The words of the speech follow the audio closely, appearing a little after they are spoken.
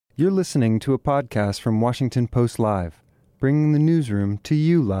You're listening to a podcast from Washington Post Live, bringing the newsroom to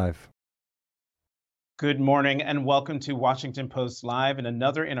you live. Good morning and welcome to Washington Post Live and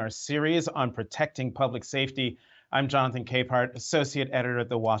another in our series on protecting public safety. I'm Jonathan Capehart, Associate Editor at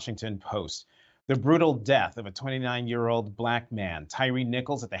The Washington Post. The brutal death of a 29-year-old black man, Tyre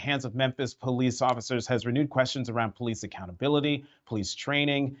Nichols, at the hands of Memphis police officers has renewed questions around police accountability, police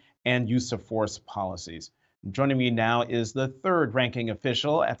training, and use of force policies. Joining me now is the third-ranking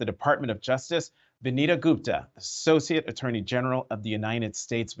official at the Department of Justice, Vanita Gupta, Associate Attorney General of the United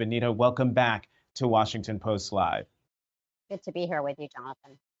States. Vanita, welcome back to Washington Post Live. Good to be here with you,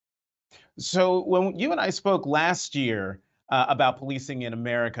 Jonathan. So when you and I spoke last year about policing in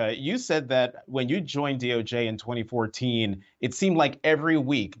America, you said that when you joined DOJ in 2014, it seemed like every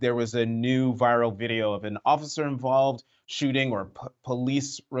week there was a new viral video of an officer involved shooting or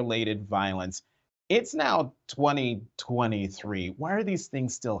police-related violence. It's now 2023. Why are these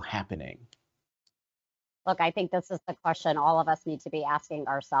things still happening? Look, I think this is the question all of us need to be asking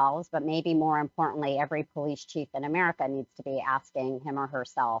ourselves, but maybe more importantly, every police chief in America needs to be asking him or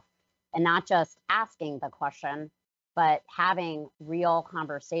herself, and not just asking the question, but having real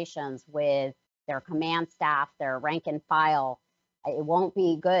conversations with their command staff, their rank and file. It won't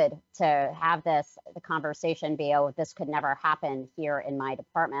be good to have the conversation be, oh, this could never happen here in my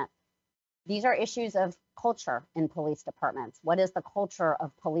department. These are issues of culture in police departments. What is the culture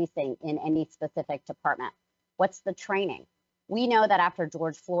of policing in any specific department? What's the training? We know that after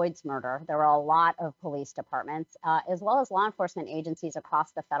George Floyd's murder, there were a lot of police departments, as well as law enforcement agencies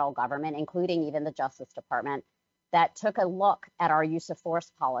across the federal government, including even the Justice Department, that took a look at our use of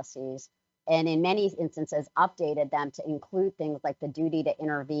force policies and in many instances updated them to include things like the duty to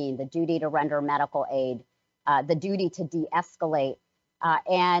intervene, the duty to render medical aid, the duty to de-escalate.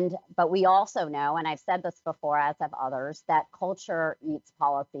 But we also know, and I've said this before, as have others, that culture eats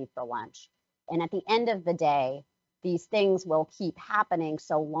policy for lunch. And at the end of the day, these things will keep happening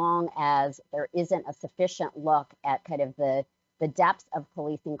so long as there isn't a sufficient look at kind of the depths of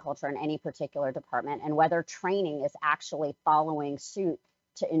policing culture in any particular department and whether training is actually following suit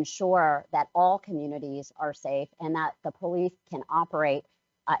to ensure that all communities are safe and that the police can operate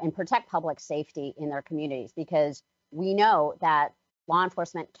and protect public safety in their communities. Because we know that law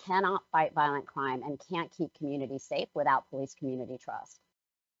enforcement cannot fight violent crime and can't keep communities safe without police community trust.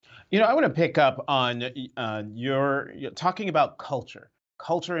 You know, I want to pick up on you're talking about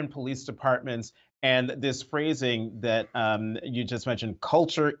culture in police departments, and this phrasing that you just mentioned,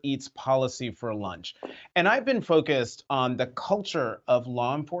 culture eats policy for lunch. And I've been focused on the culture of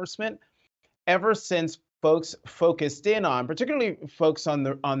law enforcement ever since folks focused in on, particularly folks on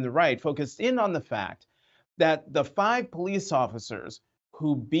the right, focused in on the fact that the 5 police officers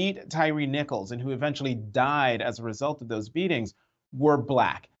who beat Tyre Nichols and who eventually died as a result of those beatings were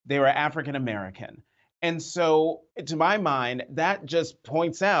Black. They were African American. And so, to my mind, that just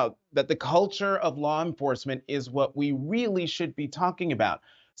points out that the culture of law enforcement is what we really should be talking about.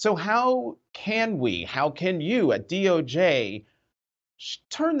 So how can you at DOJ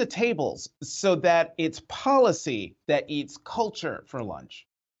turn the tables so that it's policy that eats culture for lunch?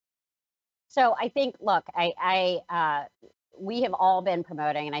 So I think, look, we have all been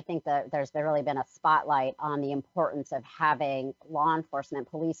promoting, and I think that there's really been a spotlight on the importance of having law enforcement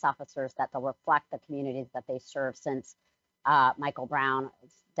police officers that will reflect the communities that they serve since Michael Brown's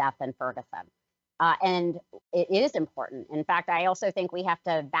death in Ferguson. And it is important. In fact, I also think we have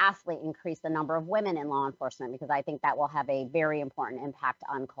to vastly increase the number of women in law enforcement because I think that will have a very important impact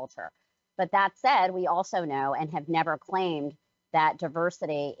on culture. But that said, we also know and have never claimed that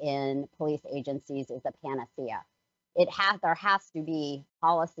diversity in police agencies is a panacea. There has to be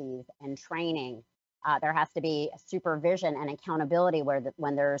policies and training. There has to be supervision and accountability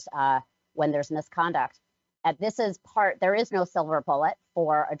when there's misconduct. There is no silver bullet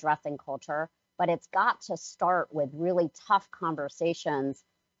for addressing culture, but it's got to start with really tough conversations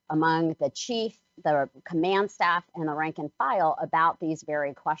among the chief, the command staff, and the rank and file about these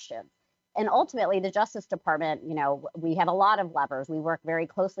very questions. And ultimately, the Justice Department, we have a lot of levers. We work very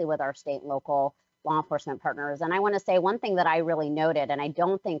closely with our state and local law enforcement partners. And I want to say one thing that I really noted, and I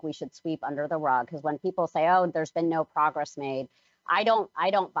don't think we should sweep under the rug, because when people say, oh, there's been no progress made, I don't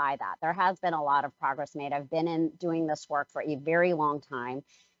buy that. There has been a lot of progress made. I've been doing this work for a very long time.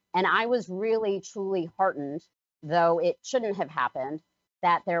 And I was really, truly heartened, though it shouldn't have happened,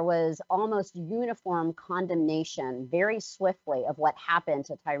 that there was almost uniform condemnation very swiftly of what happened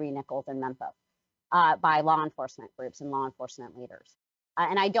to Tyre Nichols in Memphis by law enforcement groups and law enforcement leaders.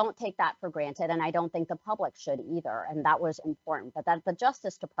 And I don't take that for granted, and I don't think the public should either. And that was important. But that the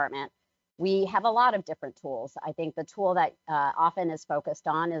Justice Department We have a lot of different tools. I think the tool that often is focused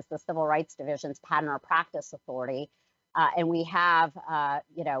on is the Civil Rights Division's Pattern or Practice Authority. And we have,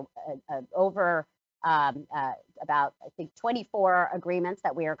 over about, I think, 24 agreements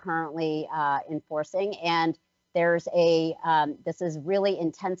that we are currently enforcing. And there's this is really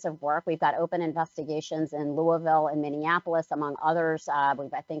intensive work. We've got open investigations in Louisville and Minneapolis, among others.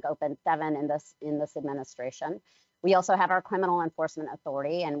 We've, I think, opened 7 in this administration. We also have our Criminal Enforcement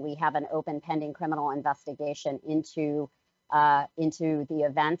Authority, and we have an open pending criminal investigation into the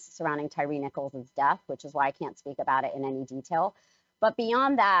events surrounding Tyre Nichols' death, which is why I can't speak about it in any detail. But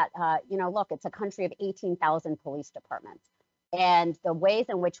beyond that, look, it's a country of 18,000 police departments. And the ways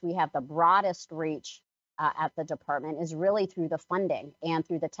in which we have the broadest reach at the department is really through the funding and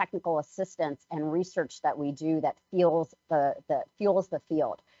through the technical assistance and research that we do that fuels the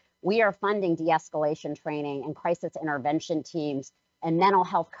field. We are funding de-escalation training and crisis intervention teams and mental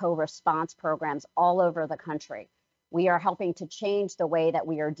health co-response programs all over the country. We are helping to change the way that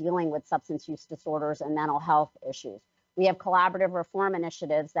we are dealing with substance use disorders and mental health issues. We have collaborative reform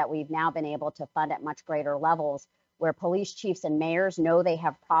initiatives that we've now been able to fund at much greater levels, where police chiefs and mayors know they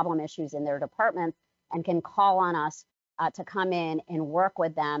have problem issues in their departments and can call on us to come in and work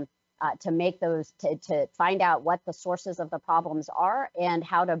with them to make those, to find out what the sources of the problems are and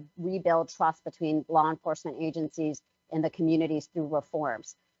how to rebuild trust between law enforcement agencies and the communities through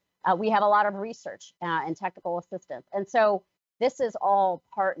reforms. We have a lot of research and technical assistance. And so this is all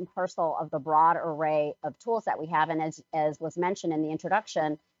part and parcel of the broad array of tools that we have. And as was mentioned in the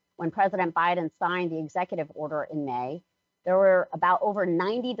introduction, when President Biden signed the executive order in May, there were about over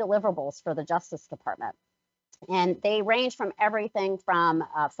 90 deliverables for the Justice Department. And they range from everything from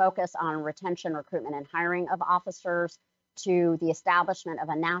focus on retention, recruitment, and hiring of officers to the establishment of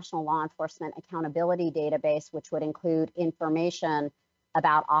a national law enforcement accountability database, which would include information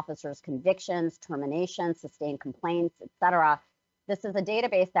about officers' convictions, terminations, sustained complaints, et cetera. This is a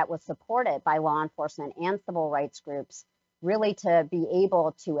database that was supported by law enforcement and civil rights groups, really to be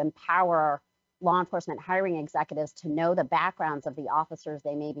able to empower law enforcement hiring executives to know the backgrounds of the officers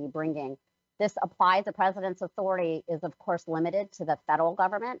they may be bringing. This applies, the president's authority is of course limited to the federal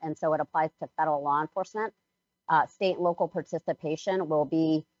government, and so it applies to federal law enforcement. State and local participation will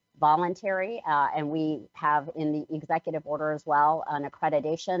be voluntary, and we have in the executive order as well an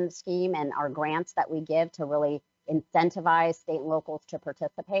accreditation scheme and our grants that we give to really incentivize state and locals to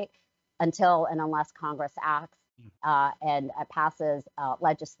participate until and unless Congress acts and passes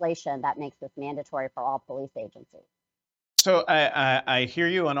legislation that makes this mandatory for all police agencies. So I hear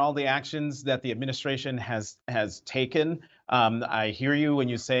you on all the actions that the administration has taken. I hear you when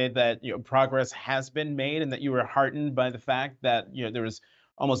you say that progress has been made and that you were heartened by the fact that there was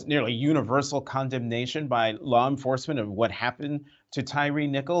almost nearly universal condemnation by law enforcement of what happened to Tyre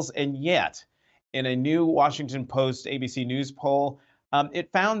Nichols. And yet, in a new Washington Post ABC News poll,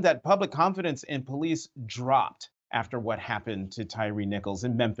 it found that public confidence in police dropped after what happened to Tyre Nichols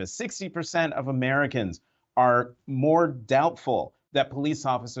in Memphis. 60% of Americans are more doubtful that police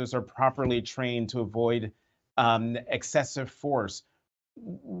officers are properly trained to avoid excessive force.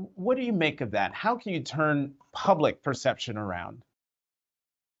 What do you make of that? How can you turn public perception around?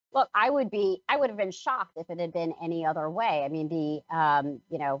 Look, I would have been shocked if it had been any other way. I mean,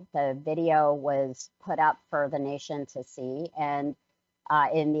 the video was put up for the nation to see, and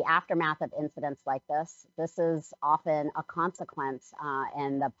in the aftermath of incidents like this is often a consequence,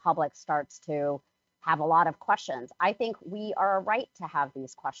 and the public starts to have a lot of questions. I think we are right to have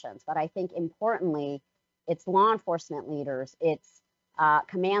these questions, but I think importantly, it's law enforcement leaders, it's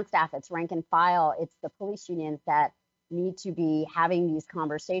command staff, it's rank and file, it's the police unions that need to be having these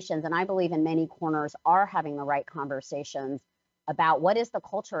conversations. And I believe in many corners are having the right conversations about what is the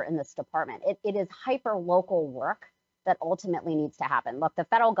culture in this department. It is hyper local work that ultimately needs to happen. Look, the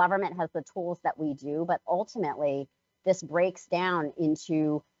federal government has the tools that we do, but ultimately this breaks down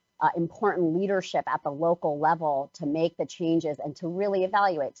into important leadership at the local level to make the changes and to really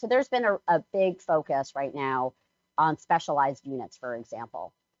evaluate. So there's been a big focus right now on specialized units, for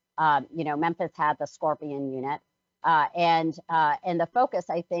example. Memphis had the Scorpion unit, and the focus,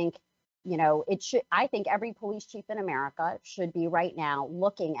 I think, I think every police chief in America should be right now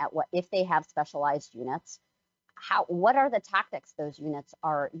looking at what, if they have specialized units, what are the tactics those units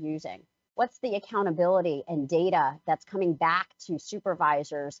are using? What's the accountability and data that's coming back to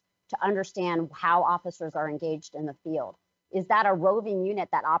supervisors to understand how officers are engaged in the field? Is that a roving unit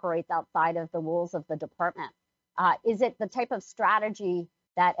that operates outside of the rules of the department? Is it the type of strategy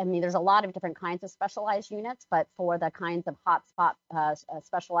that, I mean, there's a lot of different kinds of specialized units, but for the kinds of hotspot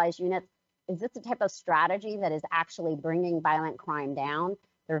specialized units, is this the type of strategy that is actually bringing violent crime down?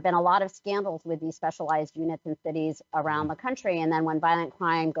 there have been a lot of scandals with these specialized units in cities around the country. And then when violent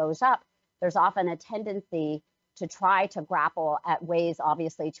crime goes up, there's often a tendency to try to grapple at ways,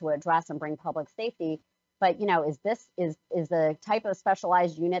 obviously, to address and bring public safety. But, is the type of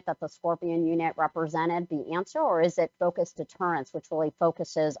specialized unit that the Scorpion unit represented the answer, or is it focused deterrence, which really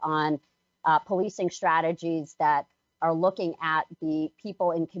focuses on policing strategies that are looking at the people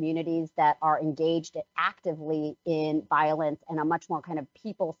in communities that are engaged actively in violence and a much more kind of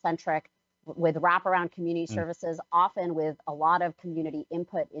people-centric with wraparound community services, often with a lot of community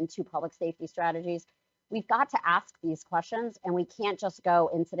input into public safety strategies. We've got to ask these questions, and we can't just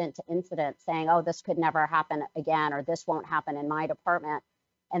go incident to incident saying, oh, this could never happen again, or this won't happen in my department.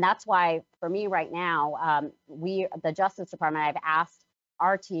 And that's why, for me right now, the Justice Department, I've asked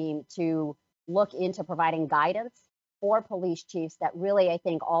our team to look into providing guidance for police chiefs that really, I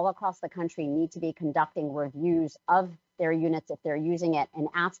think, all across the country need to be conducting reviews of their units if they're using it, and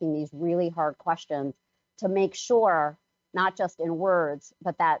asking these really hard questions to make sure, not just in words,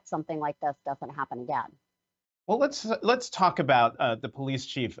 but that something like this doesn't happen again. Well, let's talk about the police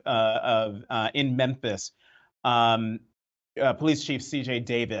chief in Memphis, Police Chief C.J.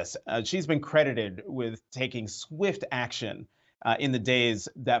 Davis. She's been credited with taking swift action in the days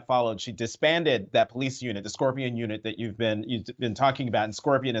that followed. She disbanded that police unit, the Scorpion unit that you've been talking about. And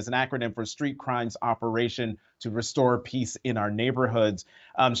Scorpion is an acronym for Street Crimes Operation to Restore Peace in Our Neighborhoods.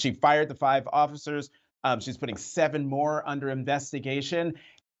 She fired the 5 officers. She's putting 7 more under investigation.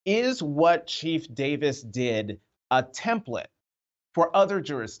 Is what Chief Davis did a template for other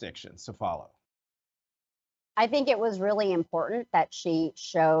jurisdictions to follow? I think it was really important that she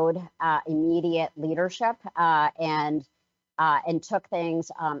showed immediate leadership and took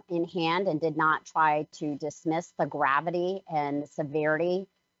things in hand and did not try to dismiss the gravity and severity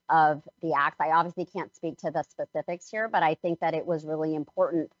of the act. I obviously can't speak to the specifics here, but I think that it was really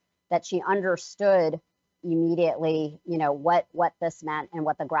important that she understood immediately, what this meant and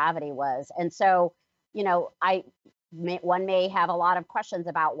what the gravity was. And so, one may have a lot of questions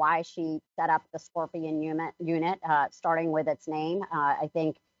about why she set up the Scorpion unit, starting with its name. I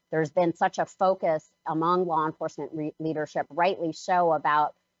think there's been such a focus among law enforcement leadership, rightly so,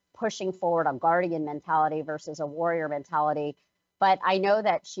 about pushing forward a guardian mentality versus a warrior mentality. But I know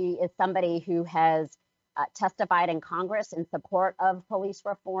that she is somebody who has testified in Congress in support of police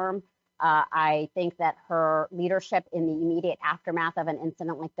reform. I think that her leadership in the immediate aftermath of an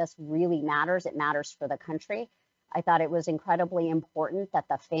incident like this really matters. It matters for the country. I thought it was incredibly important that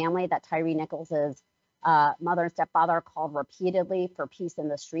the family that Tyre Nichols' mother and stepfather called repeatedly for peace in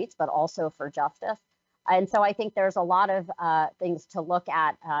the streets, but also for justice. And so I think there's a lot of things to look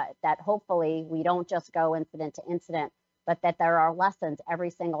at that hopefully we don't just go incident to incident, but that there are lessons every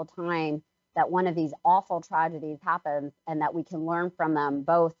single time that one of these awful tragedies happens, and that we can learn from them,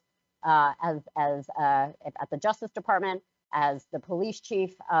 both as at the Justice Department, as the police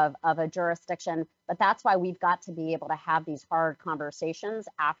chief of a jurisdiction. But that's why we've got to be able to have these hard conversations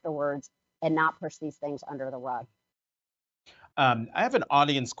afterwards and not push these things under the rug. I have an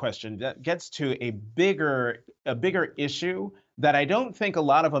audience question that gets to a bigger issue that I don't think a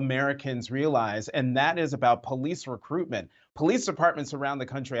lot of Americans realize, and that is about police recruitment. Police departments around the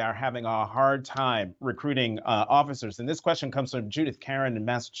country are having a hard time recruiting officers. And this question comes from Judith Karen in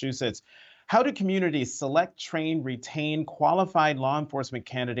Massachusetts. How do communities select, train, retain qualified law enforcement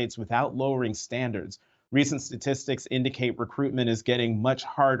candidates without lowering standards? Recent statistics indicate recruitment is getting much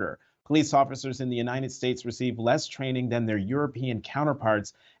harder. Police officers in the United States receive less training than their European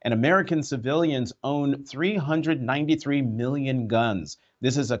counterparts, and American civilians own 393 million guns.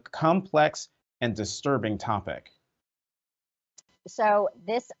 This is a complex and disturbing topic. So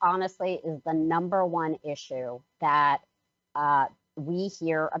this honestly is the number one issue that we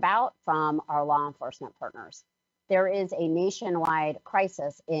hear about from our law enforcement partners. There is a nationwide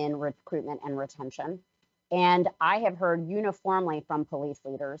crisis in recruitment and retention. And I have heard uniformly from police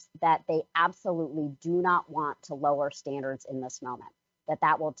leaders that they absolutely do not want to lower standards in this moment,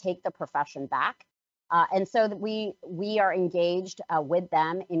 that will take the profession back. And so that we are engaged with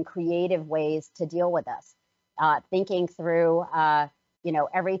them in creative ways to deal with this, thinking through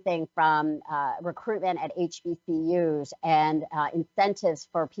everything from recruitment at HBCUs and incentives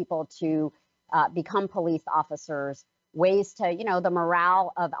for people to become police officers, ways to, the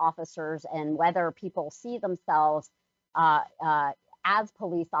morale of officers and whether people see themselves as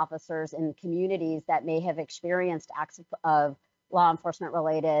police officers in communities that may have experienced acts of law enforcement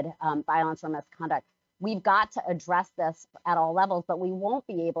related violence or misconduct. We've got to address this at all levels, but we won't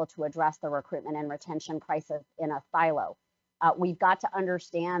be able to address the recruitment and retention crisis in a silo. We've got to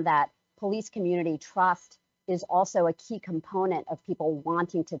understand that police community trust is also a key component of people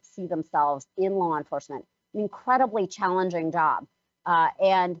wanting to see themselves in law enforcement. An incredibly challenging job.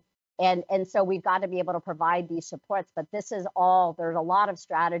 And so we've got to be able to provide these supports, but this is all, there's a lot of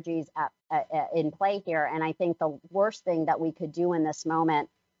strategies in play here. And I think the worst thing that we could do in this moment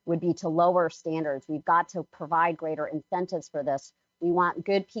would be to lower standards. We've got to provide greater incentives for this. We want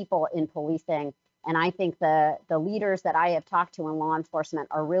good people in policing. And I think the leaders that I have talked to in law enforcement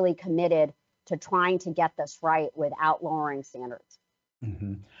are really committed to trying to get this right without lowering standards.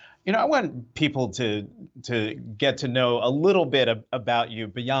 Mm-hmm. I want people to get to know a little bit about you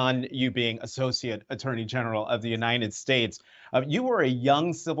beyond you being Associate Attorney General of the United States. You were a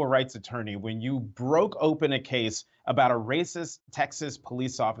young civil rights attorney when you broke open a case about a racist Texas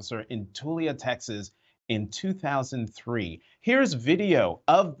police officer in Tulia, Texas in 2003. Here's video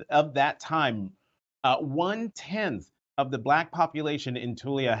of that time. 1/10 of the Black population in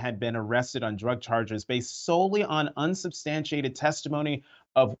Tulia had been arrested on drug charges based solely on unsubstantiated testimony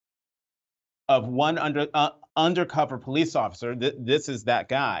of one undercover police officer. This is that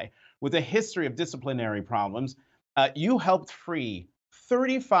guy with a history of disciplinary problems. You helped free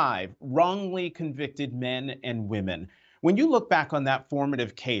 35 wrongly convicted men and women. When you look back on that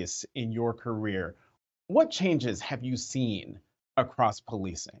formative case in your career, what changes have you seen across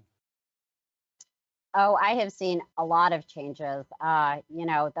policing? Oh, I have seen a lot of changes.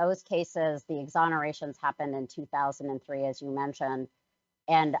 Those cases, the exonerations happened in 2003, as you mentioned.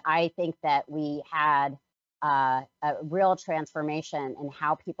 And I think that we had a real transformation in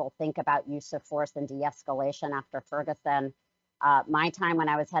how people think about use of force and de-escalation after Ferguson. My time when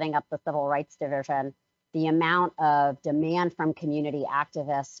I was heading up the Civil Rights Division, the amount of demand from community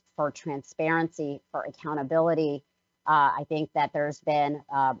activists for transparency, for accountability. I think that there's been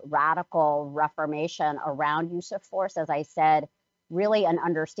radical reformation around use of force. As I said, really an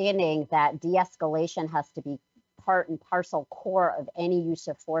understanding that de-escalation has to be part and parcel core of any use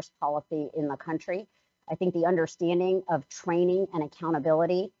of force policy in the country. I think the understanding of training and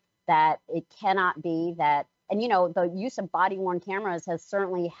accountability, that it cannot be that, and the use of body-worn cameras has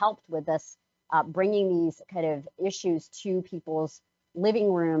certainly helped with this, bringing these kind of issues to people's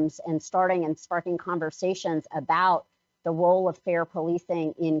living rooms and starting and sparking conversations about the role of fair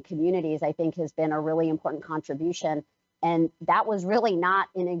policing in communities, I think has been a really important contribution. And that was really not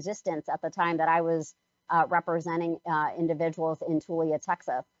in existence at the time that I was representing individuals in Tulia,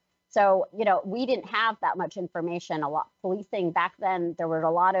 Texas. So, we didn't have that much information. Policing back then, there was a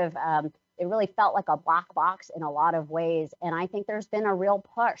lot of, it really felt like a black box in a lot of ways. And I think there's been a real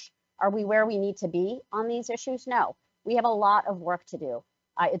push. Are we where we need to be on these issues? No, we have a lot of work to do.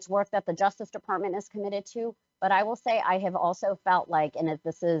 It's work that the Justice Department is committed to. But I will say I have also felt like, and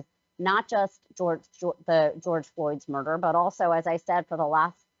this is not just George Floyd's murder, but also, as I said, for the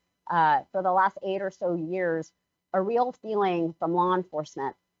last 8 or so years, a real feeling from law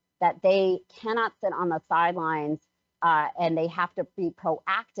enforcement that they cannot sit on the sidelines and they have to be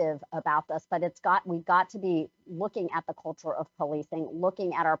proactive about this. But we've got to be looking at the culture of policing,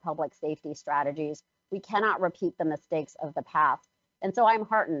 looking at our public safety strategies. We cannot repeat the mistakes of the past. And so I'm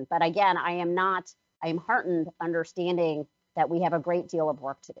heartened. But again, I am heartened understanding that we have a great deal of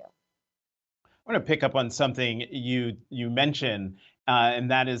work to do. I want to pick up on something you mentioned, and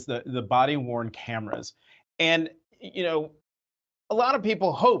that is the body-worn cameras. And, a lot of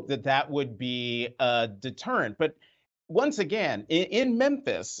people hope that would be a deterrent. But once again, in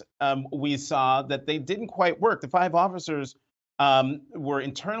Memphis, we saw that they didn't quite work. The 5 officers were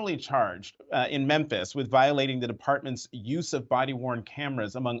internally charged in Memphis with violating the department's use of body-worn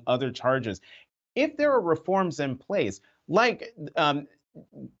cameras, among other charges. If there are reforms in place, like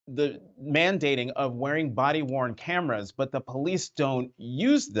the mandating of wearing body-worn cameras, but the police don't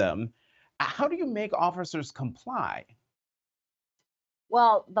use them, how do you make officers comply?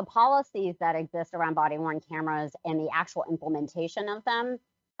 Well, the policies that exist around body-worn cameras and the actual implementation of them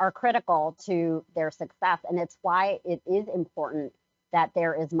are critical to their success. And it's why it is important that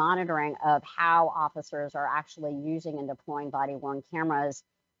there is monitoring of how officers are actually using and deploying body-worn cameras.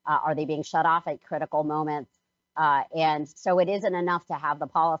 Are they being shut off at critical moments? And so it isn't enough to have the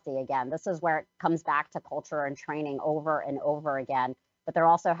policy again. This is where it comes back to culture and training over and over again. But there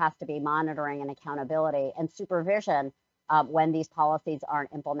also has to be monitoring and accountability and supervision when these policies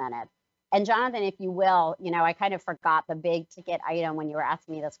aren't implemented. And Jonathan, if you will, I kind of forgot the big ticket item when you were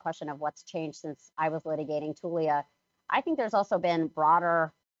asking me this question of what's changed since I was litigating Tulia. I think there's also been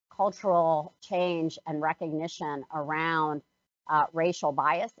broader cultural change and recognition around racial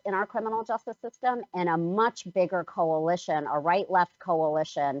bias in our criminal justice system, and a much bigger coalition, a right-left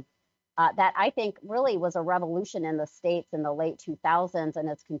coalition that I think really was a revolution in the states in the late 2000s and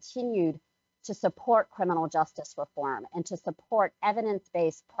has continued to support criminal justice reform and to support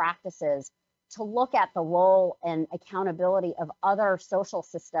evidence-based practices, to look at the role and accountability of other social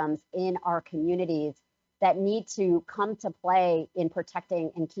systems in our communities that need to come to play in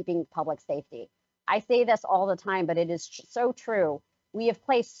protecting and keeping public safety. I say this all the time, but it is so true. We have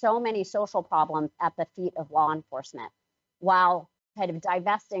placed so many social problems at the feet of law enforcement while kind of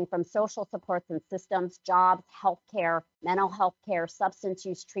divesting from social supports and systems, jobs, healthcare, mental health care, substance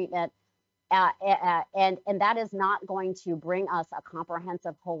use treatment. And that is not going to bring us a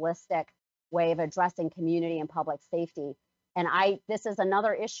comprehensive, holistic way of addressing community and public safety. And this is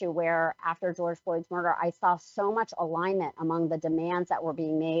another issue where after George Floyd's murder, I saw so much alignment among the demands that were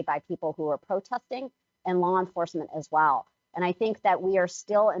being made by people who were protesting and law enforcement as well. And I think that we are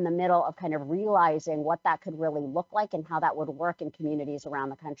still in the middle of kind of realizing what that could really look like and how that would work in communities around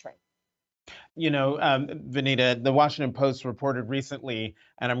the country. Vanita, the Washington Post reported recently,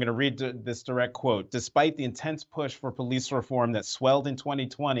 and I'm going to read this direct quote: despite the intense push for police reform that swelled in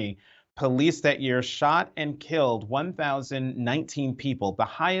 2020, police that year shot and killed 1,019 people, the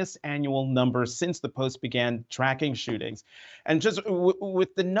highest annual number since the Post began tracking shootings. And just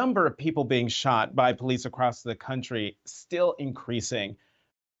with the number of people being shot by police across the country still increasing,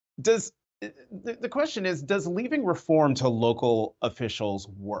 the question is, does leaving reform to local officials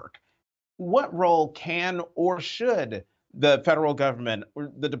work? What role can or should the federal government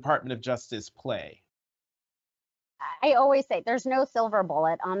or the Department of Justice play? I always say there's no silver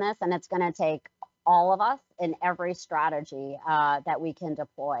bullet on this, and it's going to take all of us in every strategy that we can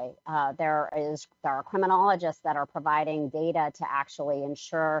deploy. There are criminologists that are providing data to actually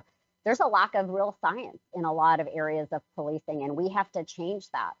ensure there's a lack of real science in a lot of areas of policing, and we have to change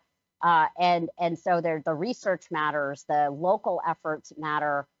that. And so the research matters, the local efforts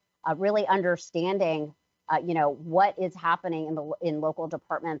matter. Really understanding, what is happening in local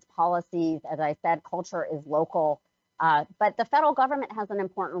departments, policies. As I said, culture is local, but the federal government has an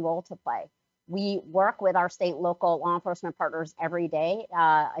important role to play. We work with our state, local law enforcement partners every day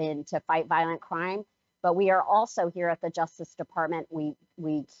to fight violent crime. But we are also here at the Justice Department.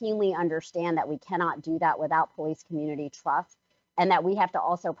 We keenly understand that we cannot do that without police community trust, and that we have to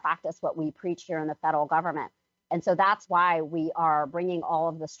also practice what we preach here in the federal government. And so that's why we are bringing all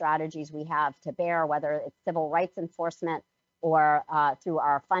of the strategies we have to bear, whether it's civil rights enforcement or through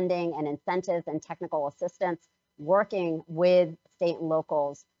our funding and incentives and technical assistance, working with state and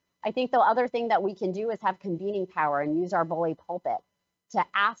locals. I think the other thing that we can do is have convening power and use our bully pulpit to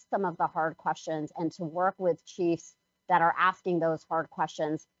ask some of the hard questions and to work with chiefs that are asking those hard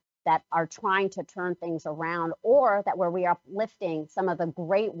questions, that are trying to turn things around, or that where we are uplifting some of the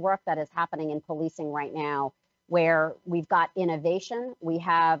great work that is happening in policing right now, where we've got innovation, we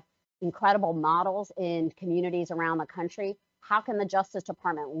have incredible models in communities around the country. How can the Justice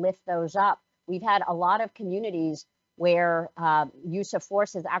Department lift those up? We've had a lot of communities where use of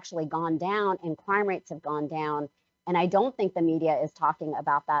force has actually gone down and crime rates have gone down. And I don't think the media is talking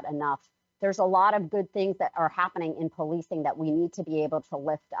about that enough. There's a lot of good things that are happening in policing that we need to be able to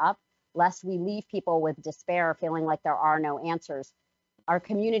lift up, lest we leave people with despair, feeling like there are no answers. Our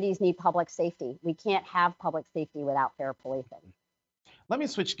communities need public safety. We can't have public safety without fair policing. Let me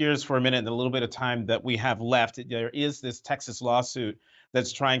switch gears for a minute in the little bit of time that we have left. There is this Texas lawsuit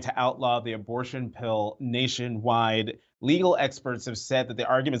that's trying to outlaw the abortion pill nationwide. Legal experts have said that the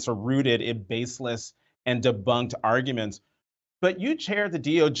arguments are rooted in baseless and debunked arguments. But you chair the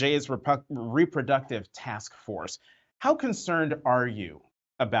DOJ's reproductive task force. How concerned are you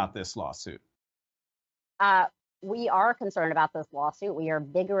about this lawsuit? We are concerned about this lawsuit. We are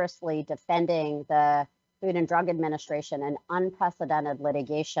vigorously defending the Food and Drug Administration in unprecedented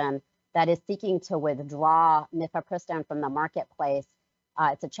litigation that is seeking to withdraw mifepristone from the marketplace.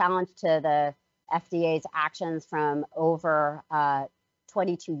 It's a challenge to the FDA's actions from over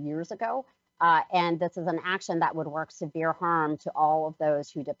 22 years ago. And this is an action that would work severe harm to all of those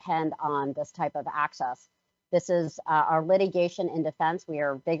who depend on this type of access. This is our litigation in defense. We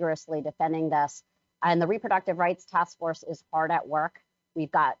are vigorously defending this. And the Reproductive Rights Task Force is hard at work.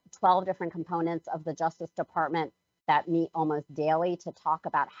 We've got 12 different components of the Justice Department that meet almost daily to talk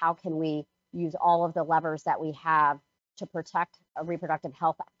about how can we use all of the levers that we have to protect reproductive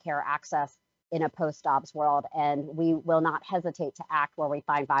health care access in a post-Dobbs world. And we will not hesitate to act where we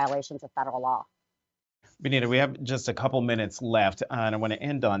find violations of federal law. Vanita, we have just a couple minutes left, and I want to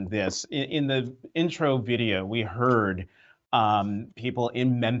end on this. In the intro video, we heard people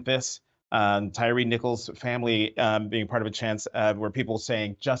in Memphis, Tyre Nichols' family being part of a chant where people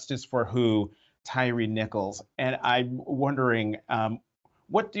saying, "Justice for who? Tyre Nichols." And I'm wondering,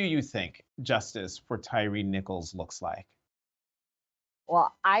 what do you think justice for Tyre Nichols looks like?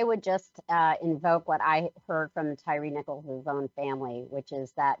 Well, I would just invoke what I heard from Tyre Nichols' own family, which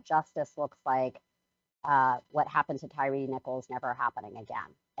is that justice looks like what happened to Tyre Nichols never happening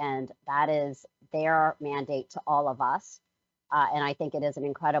again. And that is their mandate to all of us. And I think it is an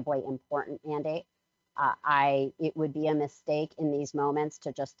incredibly important mandate. It would be a mistake in these moments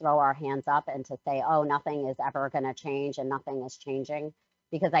to just throw our hands up and to say, oh, nothing is ever going to change and nothing is changing,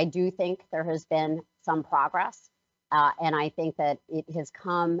 because I do think there has been some progress. And I think that it has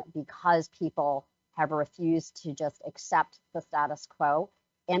come because people have refused to just accept the status quo,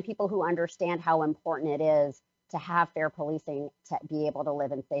 and people who understand how important it is to have fair policing to be able to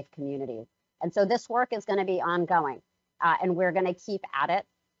live in safe communities. And so this work is going to be ongoing, and we're going to keep at it.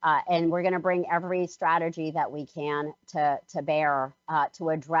 And we're going to bring every strategy that we can to bear to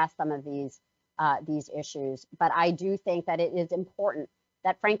address some of these issues. But I do think that it is important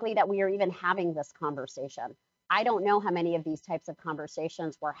that, frankly, that we are even having this conversation. I don't know how many of these types of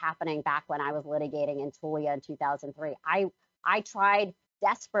conversations were happening back when I was litigating in Tulia in 2003. I tried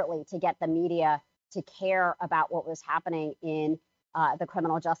desperately to get the media to care about what was happening in the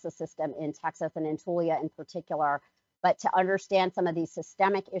criminal justice system in Texas and in Tulia in particular, but to understand some of these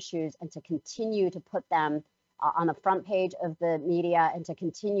systemic issues and to continue to put them on the front page of the media, and to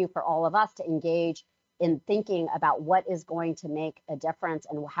continue for all of us to engage in thinking about what is going to make a difference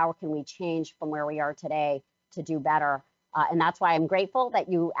and how can we change from where we are today to do better. And that's why I'm grateful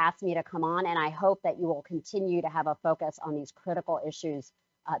that you asked me to come on, and I hope that you will continue to have a focus on these critical issues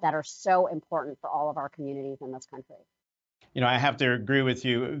that are so important for all of our communities in this country. I have to agree with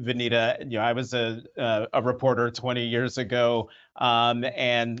you, Vanita. I was a reporter 20 years ago,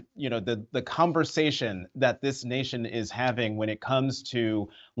 and the conversation that this nation is having when it comes to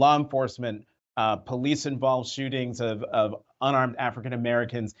law enforcement, police-involved shootings of unarmed African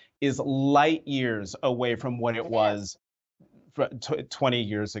Americans is light years away from what it was 20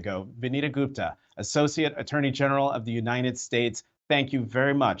 years ago. Vanita Gupta, Associate Attorney General of the United States, thank you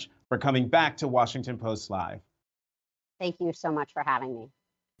very much for coming back to Washington Post Live. Thank you so much for having me.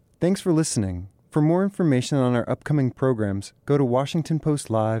 Thanks for listening. For more information on our upcoming programs, go to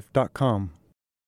WashingtonPostLive.com.